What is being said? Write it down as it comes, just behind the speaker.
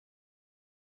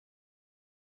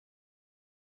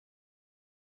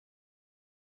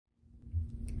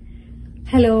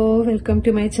Hello, welcome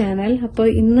to my channel. അപ്പോൾ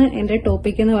ഇന്ന് എൻ്റെ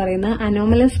ടോപ്പിക് എന്ന് പറയുന്നത്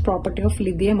anomalous property of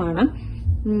lithium ആണ്.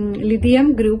 ലിഥിയം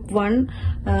ഗ്രൂപ്പ് 1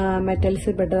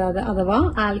 മെറ്റൽസിൽ പെട്ടത് അഥവാ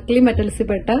ആൽക്കലി മെറ്റൽസിൽ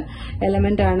പെട്ട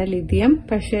എലമെന്റ് ആണ് ലിഥിയം.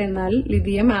 പക്ഷെ എന്നാൽ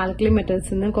ലിഥിയം ആൽക്കലി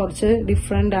മെറ്റൽസിൽ നിന്ന് കുറച്ച്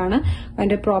ഡിഫറെന്റ് ആണ്,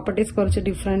 അതിന്റെ പ്രോപ്പർട്ടീസ് കുറച്ച്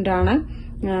ഡിഫറെന്റ് ആണ്.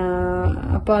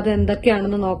 അപ്പോൾ അത്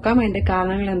എന്തൊക്കെയാണെന്ന് നോക്കാം, അതിന്റെ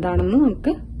കാരണങ്ങൾ എന്താണെന്ന്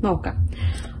നമുക്ക് നോക്കാം.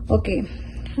 ഓക്കെ,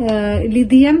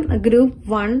 ലിഥിയം ഗ്രൂപ്പ്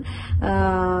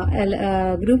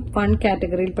 1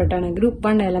 കാറ്റഗറിയിൽ പെട്ടാണ്. ഗ്രൂപ്പ്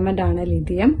 1 എലമെന്റ് ആണ്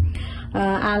ലിഥിയം.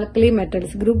 ആൽക്കലി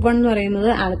മെറ്റൽസ് ഗ്രൂപ്പ് 1 എന്ന് പറയുന്നത്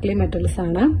ആൽക്കലി മെറ്റൽസ്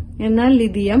ആണ്. എന്നാൽ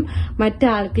ലിഥിയം മറ്റ്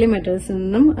ആൽക്കലി മെറ്റൽസിൽ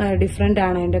നിന്നും ഡിഫറെന്റ്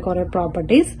ആണ് അതിന്റെ കുറെ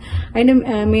പ്രോപ്പർട്ടീസ്. അതിന്റെ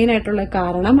മെയിൻ ആയിട്ടുള്ള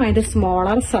കാരണം അതിന്റെ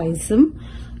സ്മോളർ സൈസും,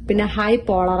 പിന്നെ ഹൈ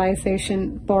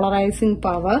പോളറൈസിംഗ്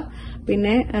പവർ,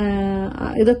 പിന്നെ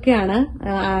ഇതൊക്കെയാണ്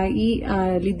ഈ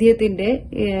ലിഥിയത്തിന്റെ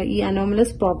ഈ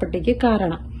അനോമലസ് പ്രോപ്പർട്ടിക്ക്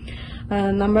കാരണം.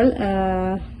 നമ്മൾ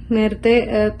നേരത്തെ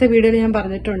വീഡിയോയിൽ ഞാൻ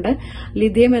പറഞ്ഞിട്ടുണ്ട്,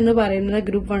 ലിഥിയം എന്ന് പറയുന്നത്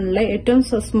ഗ്രൂപ്പ് 1ലെ ഏറ്റവും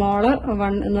സ്മോളർ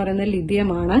 1 എന്ന് പറയുന്നത്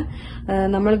ലിഥിയമാണ്.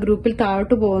 നമ്മൾ ഗ്രൂപ്പിൽ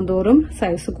താഴോട്ട് പോകുന്തോറും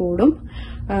സൈസ് കൂടും.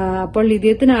 അപ്പോൾ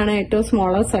ലിഥിയത്തിനാണ് ഏറ്റവും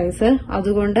സ്മോളർ സൈസ്.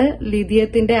 അതുകൊണ്ട്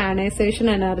ലിഥിയത്തിന്റെ അയണൈസേഷൻ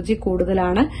എനർജി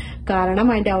കൂടുതലാണ്. കാരണം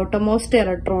അതിന്റെ ഔട്ടർമോസ്റ്റ്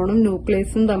ഇലക്ട്രോണും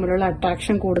ന്യൂക്ലിയസും തമ്മിലുള്ള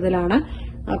അട്രാക്ഷൻ കൂടുതലാണ്.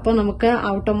 അപ്പോൾ നമുക്ക്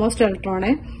ഔട്ടർമോസ്റ്റ്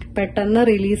ഇലക്ട്രോണെ പെട്ടെന്ന്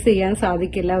റിലീസ് ചെയ്യാൻ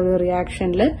സാധിക്കില്ല ഒരു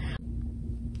റിയാക്ഷനിൽ.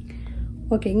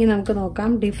 ഓക്കെ, ഇനി നമുക്ക് നോക്കാം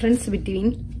difference between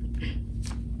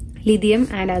lithium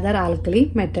and other alkali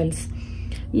metals.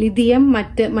 Lithium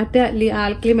മറ്റ്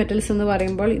ആൽക്കലി മെറ്റൽസ് എന്ന്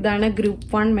പറയുമ്പോൾ ഇതാണ് group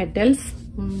 1 metals.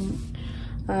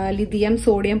 Lithium,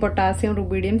 sodium, potassium,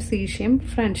 rubidium, caesium,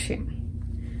 francium.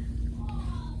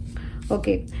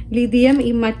 Okay, lithium ഈ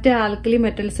മറ്റ് ആൽക്കലി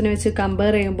മെറ്റൽസിനെ വെച്ച്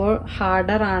കമ്പയർ ചെയ്യുമ്പോൾ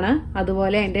ഹാർഡർ ആണ്.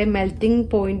 അതുപോലെ അതിന്റെ മെൽറ്റിംഗ്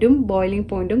പോയിന്റും ബോയിലിംഗ്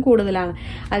പോയിന്റും കൂടുതലാണ്.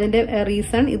 അതിന്റെ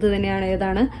റീസൺ ഇത് തന്നെയാണ്.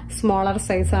 ഏതാണ്? സ്മോളർ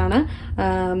സൈസ് ആണ്.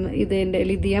 ഇതിന്റെ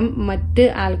ലിഥിയം മറ്റ്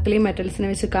ആൽക്കലി മെറ്റൽസിനെ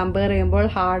വെച്ച് കമ്പയർ ചെയ്യുമ്പോൾ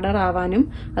ഹാർഡർ ആവാനും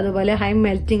അതുപോലെ high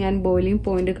melting and boiling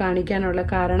point കാണിക്കാനുള്ള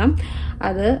കാരണം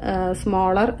അത്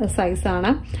സ്മോളർ സൈസ്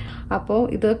ആണ്. അപ്പോൾ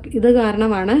ഇത്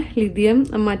കാരണമാണ് ലിഥിയം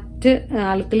മറ്റ്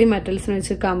ആൽക്കലി മെറ്റൽസിനെ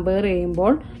വെച്ച് കമ്പയർ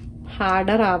ചെയ്യുമ്പോൾ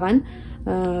ഹാർഡർ ആവാൻ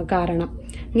കാരണം.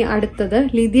 ഇനി അടുത്തത്,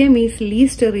 ലിഥിയം ഈസ്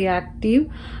ലീസ്റ്റ് റിയാക്റ്റീവ്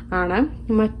ആണ്.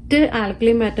 മറ്റ്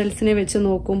ആൽക്കലി മെറ്റൽസിനെ വെച്ച്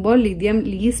നോക്കുമ്പോൾ ലിഥിയം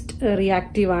ലീസ്റ്റ്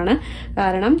റിയാക്റ്റീവ് ആണ്.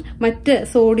 കാരണം മറ്റ്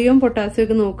സോഡിയം, പൊട്ടാസ്യം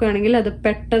ഒക്കെ നോക്കുകയാണെങ്കിൽ അത്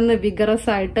പെട്ടെന്ന് വിഗറസ്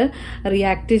ആയിട്ട്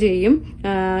റിയാക്ട് ചെയ്യും.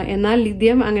 എന്നാൽ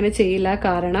ലിഥിയം അങ്ങനെ ചെയ്യില്ല.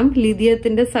 കാരണം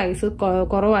ലിഥിയത്തിന്റെ സൈസ്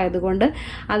കുറവായതുകൊണ്ട്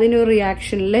അതിനൊരു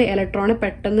റിയാക്ഷനിൽ ഇലക്ട്രോണെ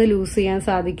പെട്ടെന്ന് ലൂസ് ചെയ്യാൻ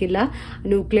സാധിക്കില്ല.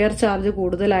 ന്യൂക്ലിയർ ചാർജ്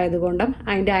കൂടുതലായതുകൊണ്ട്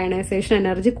അതിന്റെ അയണൈസേഷൻ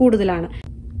എനർജി കൂടുതലാണ്.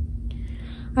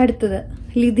 അടുത്തത്,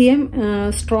 ലിഥിയം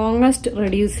സ്ട്രോങ്ങസ്റ്റ്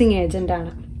റെഡ്യൂസിങ് ഏജന്റ്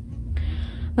ആണ്.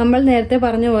 നമ്മൾ നേരത്തെ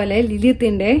പറഞ്ഞ പോലെ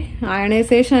ലിഥിയത്തിന്റെ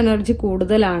അയണൈസേഷൻ എനർജി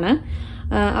കൂടുതലാണ്.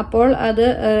 അപ്പോൾ അത്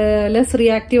ലെസ്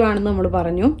റിയാക്റ്റീവ് ആണെന്ന് നമ്മൾ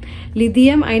പറഞ്ഞു.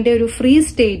 ലിഥിയം അതിന്റെ ഒരു ഫ്രീ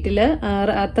സ്റ്റേറ്റിൽ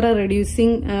അത്ര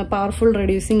പവർഫുൾ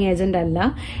റെഡ്യൂസിങ് ഏജന്റ് അല്ല.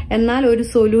 എന്നാൽ ഒരു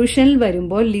സൊല്യൂഷനിൽ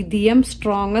വരുമ്പോൾ ലിഥിയം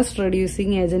സ്ട്രോങ്ങസ്റ്റ്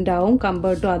റെഡ്യൂസിങ് ഏജന്റ് ആവും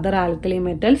compared to other alkali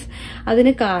metals.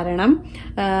 അതിന് കാരണം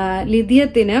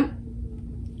ലിഥിയത്തിന്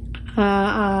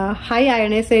ഹൈ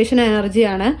അയണൈസേഷൻ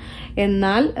എനർജിയാണ്.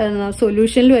 എന്നാൽ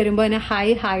സൊല്യൂഷനിൽ വരുമ്പോൾ അതിന് ഹൈ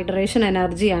ഹൈഡ്രേഷൻ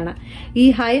എനർജിയാണ്. ഈ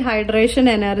ഹൈ ഹൈഡ്രേഷൻ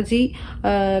എനർജി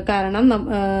കാരണം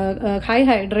ഹൈ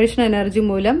ഹൈഡ്രേഷൻ എനർജി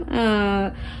മൂലം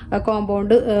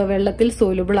കോമ്പൗണ്ട് വെള്ളത്തിൽ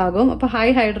സോലുബിൾ ആകും. അപ്പൊ ഹൈ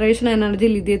ഹൈഡ്രേഷൻ എനർജി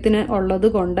ലിഥിയത്തിന് ഉള്ളത്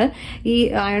കൊണ്ട് ഈ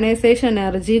അയണൈസേഷൻ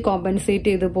എനർജി കോമ്പൻസേറ്റ്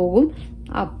ചെയ്തു പോകും.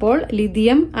 അപ്പോൾ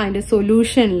ലിഥിയം അതിന്റെ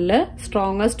സൊല്യൂഷനിൽ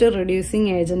സ്ട്രോങ്ങസ്റ്റ് റെഡ്യൂസിങ്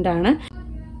ഏജന്റ് ആണ്.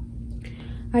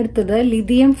 അടുത്തത്,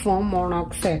 ലിഥിയം ഫോം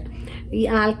മോണോക്സൈഡ്. ഈ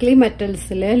ആൽക്കലി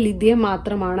മെറ്റൽസിൽ ലിഥിയം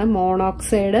മാത്രമാണ്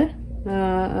മോണോക്സൈഡ്.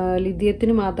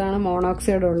 ലിഥിയത്തിന് മാത്രമാണ്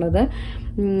മോണോക്സൈഡ് ഉള്ളത്.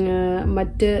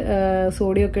 മറ്റ്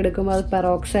സോഡിയം ഒക്കെ എടുക്കുമ്പോൾ അത്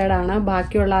പെറോക്സൈഡ് ആണ്.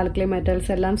 ബാക്കിയുള്ള ആൽക്കലി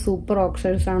മെറ്റൽസ് എല്ലാം സൂപ്പർ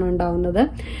ഓക്സൈഡ്സ് ആണ് ഉണ്ടാവുന്നത്.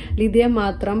 ലിഥിയം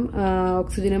മാത്രം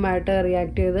ഓക്സിജനുമായിട്ട്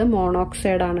റിയാക്ട് ചെയ്ത്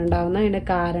മോണോക്സൈഡ് ആണ് ഉണ്ടാവുന്നത്. അതിന്റെ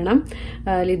കാരണം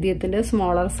ലിഥിയത്തിന്റെ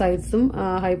സ്മോളർ സൈസും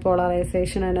ഹൈ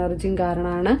പോളറൈസേഷൻ എനർജിയും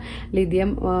കാരണമാണ്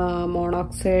ലിഥിയം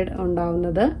മോണോക്സൈഡ്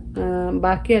ഉണ്ടാവുന്നത്.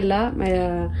 ബാക്കി എല്ലാ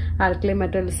ആൽക്കലി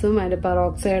മെറ്റൽസും അതിന്റെ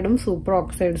പെറോക്സൈഡും സൂപ്പർ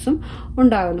ഓക്സൈഡ്സും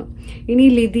ഉണ്ടാകുന്നു. ഇനി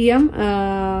ലിഥിയം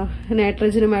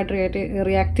നൈട്രജനുമായിട്ട്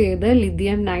റിയാക്ട് ചെയ്ത്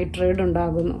ലിഥിയം നൈട്രൈഡ്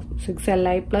ഉണ്ടാകുന്നു.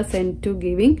 6Li+N2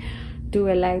 giving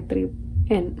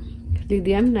 2Li3N.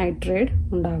 Lithium nitride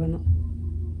ഉണ്ടാകുന്നു.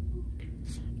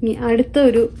 ഇനി അടുത്ത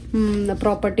ഒരു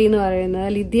പ്രോപ്പർട്ടി എന്ന് പറയുന്നത്,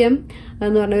 ലിഥിയം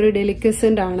എന്ന് പറഞ്ഞ ഒരു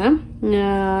ഡെലിക്വസെന്റ് ആണ്.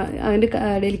 അതിന്റെ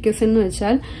ഡെലിക്വസെന്റ് എന്ന്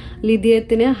വെച്ചാൽ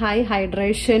ലിഥിയത്തിന് ഹൈ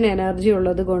ഹൈഡ്രേഷൻ എനർജി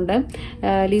ഉള്ളത് കൊണ്ട്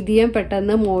ലിഥിയം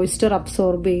പെട്ടെന്ന് മോയ്സ്ചർ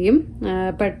അബ്സോർബ് ചെയ്യും,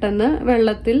 പെട്ടെന്ന്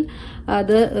വെള്ളത്തിൽ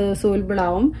അത് സോൾബിൾ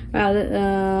ആവും. അത്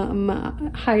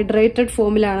ഹൈഡ്രേറ്റഡ്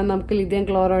ഫോമിലാണ് നമുക്ക് ലിഥിയം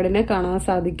ക്ലോറൈഡിനെ കാണാൻ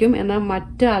സാധിക്കും. എന്നാൽ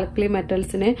മറ്റ് ആൽക്കലി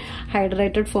മെറ്റൽസിനെ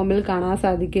ഹൈഡ്രേറ്റഡ് ഫോമിൽ കാണാൻ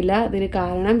സാധിക്കില്ല. ഇതിന്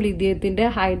കാരണം ലിഥിയത്തിന്റെ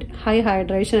ഹൈ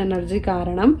ഹൈഡ്രേഷൻ എനർജി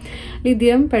കാരണം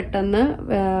ലിഥിയം പെട്ടെന്ന്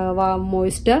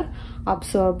മോയ്സ്ചർ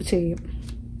അബ്സോർബ് ചെയ്യും.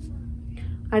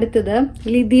 അടുത്തത്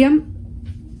ലിഥിയം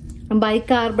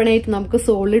ബൈകാർബണേറ്റ് നമുക്ക്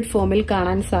സോളിഡ് ഫോമിൽ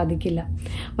കാണാൻ സാധിക്കില്ല.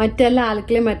 മറ്റെല്ലാ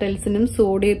ആൽക്കലി മെറ്റൽസിനും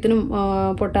സോഡിയത്തിനും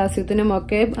പൊട്ടാസ്യത്തിനും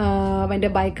ഒക്കെ അതിന്റെ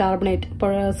ബൈകാർബണേറ്റ്,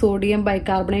 സോഡിയം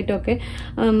ബൈകാർബണേറ്റ് ഒക്കെ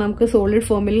നമുക്ക് സോളിഡ്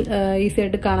ഫോമിൽ ഈസി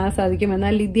ആയിട്ട് കാണാൻ സാധിക്കും.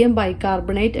 എന്നാൽ ലിഥിയം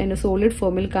ബൈകാർബണേറ്റ് അതിന്റെ സോളിഡ്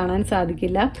ഫോമിൽ കാണാൻ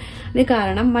സാധിക്കില്ല. അതിന്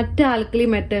കാരണം മറ്റ് alkali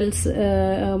metals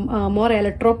more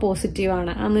electro positive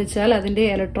ആണ്. എന്ന് വെച്ചാൽ അതിന്റെ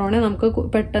ഇലക്ട്രോണെ നമുക്ക്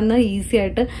പെട്ടെന്ന് ഈസി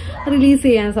ആയിട്ട് റിലീസ്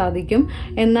ചെയ്യാൻ സാധിക്കും.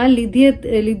 എന്നാൽ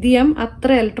ലിഥിയം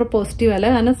അത്ര ഇലക്ട്രോ പോസിറ്റീവ് അല്ല.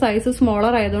 കാരണം സൈസ്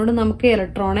സ്മോളർ ആയതുകൊണ്ട് നമുക്ക്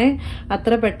ഇലക്ട്രോണെ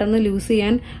അത്ര പെട്ടെന്ന് ലൂസ്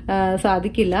ചെയ്യാൻ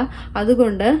സാധിക്കില്ല.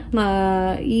 അതുകൊണ്ട്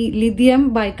ഈ ലിഥിയം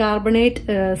ബൈകാർബണേറ്റ്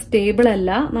സ്റ്റേബിൾ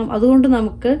അല്ല. അതുകൊണ്ട്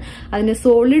നമുക്ക് അതിന്റെ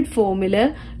സോളിഡ് ഫോമില്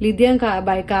ലിഥിയം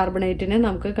ബൈകാർബണേറ്റിനെ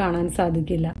നമുക്ക് കാണാൻ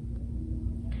സാധിക്കില്ല.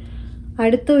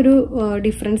 അടുത്തൊരു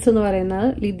ഡിഫറൻസ് എന്ന് പറയുന്നത്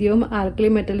ലിഥിയവും ആൽക്കലി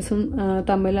മെറ്റൽസും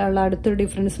തമ്മിലുള്ള അടുത്തൊരു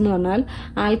ഡിഫറൻസ് എന്ന് പറഞ്ഞാൽ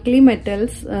ആൽക്കലി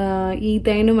മെറ്റൽസ്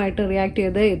ഈഥൈനുമായിട്ട് റിയാക്ട്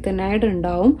ചെയ്ത് എത്തനൈഡ്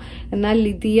ഉണ്ടാവും. എന്നാൽ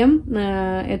ലിഥിയം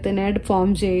എത്തനൈഡ്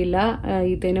ഫോം ചെയ്യില്ല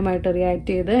ഈഥൈനുമായിട്ട് റിയാക്ട്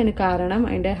ചെയ്ത്. അതിന് കാരണം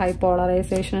അതിന്റെ ഹൈ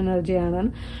പോളറൈസേഷൻ എനർജിയാണ്.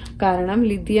 കാരണം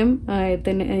ലിഥിയം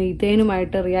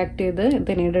ഈഥൈനുമായിട്ട് റിയാക്ട് ചെയ്ത്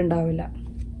എത്തനൈഡ് ഉണ്ടാവില്ല.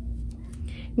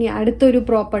 ഇനി അടുത്തൊരു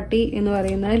പ്രോപ്പർട്ടി എന്ന്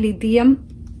പറയുന്നത് ലിഥിയം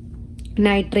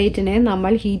നൈട്രേറ്റിനെ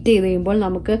നമ്മൾ ഹീറ്റ് ചെയ്ത് കഴിയുമ്പോൾ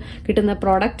നമുക്ക് കിട്ടുന്ന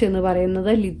പ്രോഡക്റ്റ് എന്ന്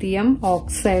പറയുന്നത് ലിഥിയം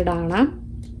ഓക്സൈഡ് ആണ്.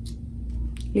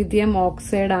 ലിഥിയം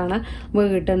ഓക്സൈഡ് ആണ് നമുക്ക്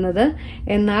കിട്ടുന്നത്.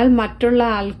 എന്നാൽ മറ്റുള്ള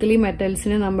ആൽക്കലി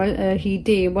മെറ്റൽസിനെ നമ്മൾ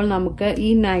ഹീറ്റ് ചെയ്യുമ്പോൾ നമുക്ക് ഈ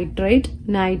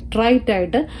നൈട്രൈറ്റ്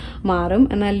ആയിട്ട് മാറും.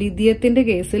 എന്നാൽ ലിഥിയത്തിന്റെ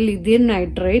കേസിൽ ലിഥിയം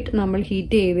നൈട്രേറ്റ് നമ്മൾ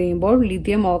ഹീറ്റ് ചെയ്ത് കഴിയുമ്പോൾ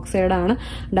ലിഥിയം ഓക്സൈഡ് ആണ്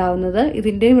ഉണ്ടാവുന്നത്.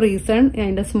 ഇതിന്റെയും റീസൺ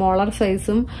അതിന്റെ സ്മോളർ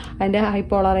സൈസും അതിന്റെ ഹൈ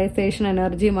പോളറൈസേഷൻ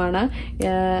എനർജിയുമാണ്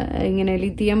ഇങ്ങനെ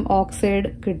ലിഥിയം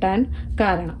ഓക്സൈഡ് കിട്ടാൻ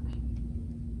കാരണം.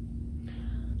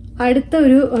 അടുത്ത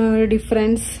ഒരു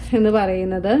ഡിഫറൻസ് എന്ന്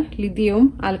പറയുന്നത് ലിഥിയവും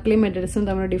ആൽക്കലി മെറ്റൽസും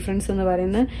തമ്മിലുള്ള ഡിഫറൻസ് എന്ന്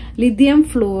പറയുന്നത് ലിഥിയം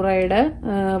ഫ്ലൂറൈഡ്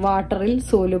വാട്ടറിൽ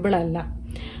സോലുബിൾ അല്ല.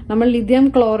 നമ്മൾ ലിഥിയം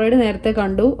ക്ലോറൈഡ് നേരത്തെ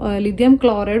കണ്ടു. ലിഥിയം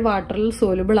ക്ലോറൈഡ് വാട്ടറിൽ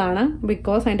സോലുബിൾ ആണ്.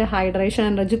 ബിക്കോസ് അതിന്റെ ഹൈഡ്രേഷൻ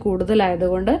എനർജി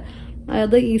കൂടുതലായതുകൊണ്ട്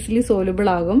അത് ഈസിലി സോലുബിൾ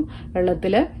ആകും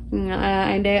വെള്ളത്തില്.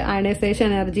 അതിന്റെ അയണൈസേഷൻ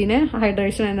എനർജിനെ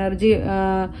ഹൈഡ്രേഷൻ എനർജി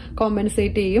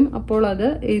കോമ്പൻസേറ്റ് ചെയ്യും. അപ്പോൾ അത്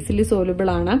ഈസിലി സോലുബിൾ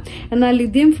ആണ്. എന്നാൽ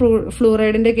ലിഥിയം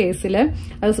ഫ്ലൂറൈഡിന്റെ കേസിൽ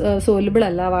അത് സോലുബിൾ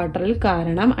അല്ല വാട്ടറിൽ.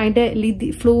 കാരണം അതിന്റെ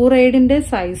ഫ്ലൂറൈഡിന്റെ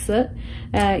സൈസ്,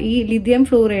 ഈ ലിഥിയം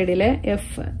ഫ്ലൂറൈഡിലെ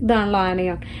ഇതാണല്ലോ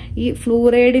ആനയോൺ, ഈ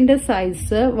ഫ്ലൂറൈഡിന്റെ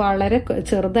സൈസ് വളരെ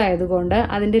ചെറുതായതുകൊണ്ട്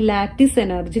അതിന്റെ ലാറ്റിസ്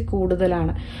എനർജി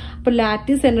കൂടുതലാണ്. അപ്പൊ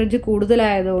ലാറ്റിസ് എനർജി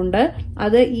കൂടുതലായതുകൊണ്ട്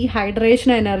അത് ഈ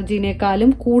ഹൈഡ്രേഷൻ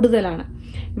എനർജിനേക്കാളും കൂടുതലാണ്.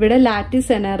 ഇവിടെ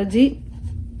lattice energy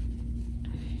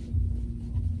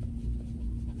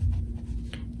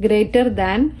greater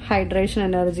than hydration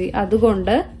energy.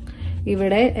 അതുകൊണ്ട്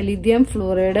ഇവിടെ ലിഥിയം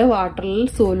ഫ്ലൂറൈഡ് വാട്ടറിൽ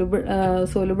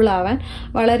സോലുബിൾ ആവാൻ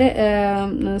വളരെ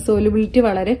സോലുബിലിറ്റി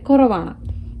വളരെ കുറവാണ്.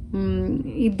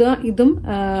 ഇതും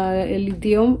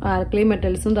ലിഥിയവും ആൽക്കലി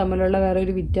മെറ്റൽസും തമ്മിലുള്ള വേറെ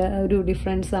ഒരു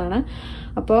ഡിഫറൻസ് ആണ്.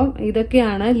 അപ്പോൾ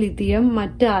ഇതൊക്കെയാണ് ലിഥിയം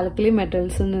മറ്റ് ആൽക്കലി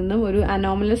മെറ്റൽസിൽ നിന്നും ഒരു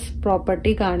അനോമലസ്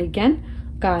പ്രോപ്പർട്ടി കാണിക്കാൻ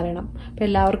കാരണം. അപ്പം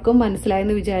എല്ലാവർക്കും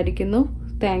മനസ്സിലായെന്ന് വിചാരിക്കുന്നു.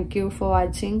 Thank you for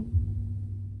watching.